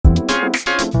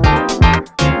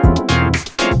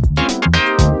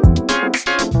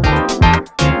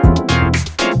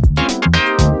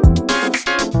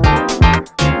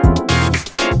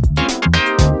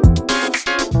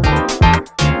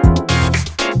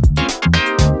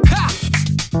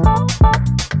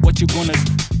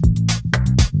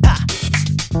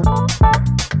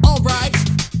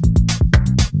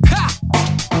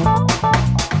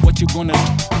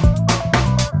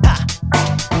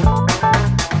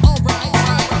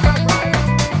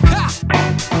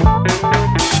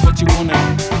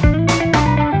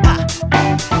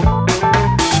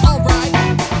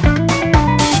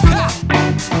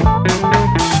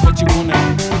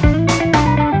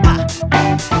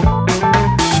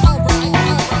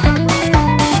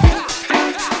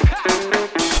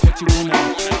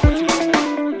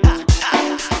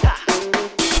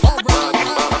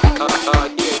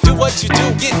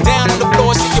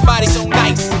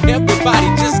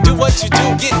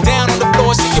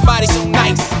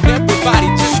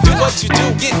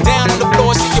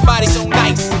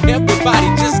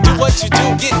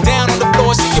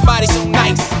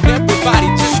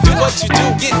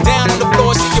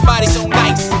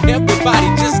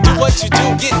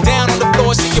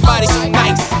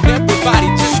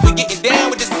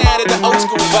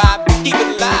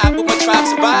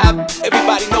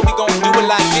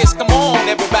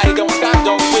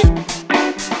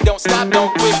stop,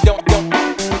 don't quit,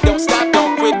 don't stop,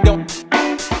 don't quit,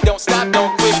 don't stop,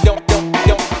 don't quit,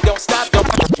 don't stop, don't.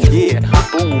 Yeah,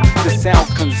 boom, the sound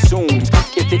consumes.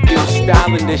 Get the ill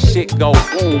style and the shit go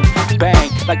boom, bang,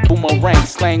 like boomerang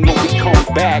slang when we come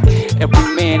back.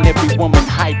 Every man, every woman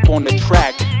hype on the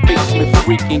track. Basement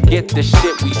freaking, get the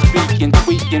shit we speaking,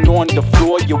 tweaking on the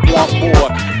floor, you want more.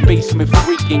 Basement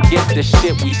freaking, get the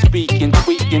shit we speaking,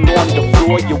 tweaking on the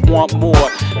floor, you want more.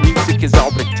 Music is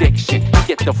our addiction,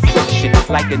 get the friction,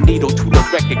 like a needle to the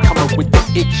record, coming with the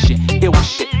ick shit, ill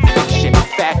shit, fiction,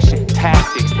 faction,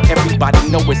 tactics. Everybody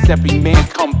know it's every man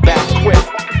come back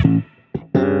quick.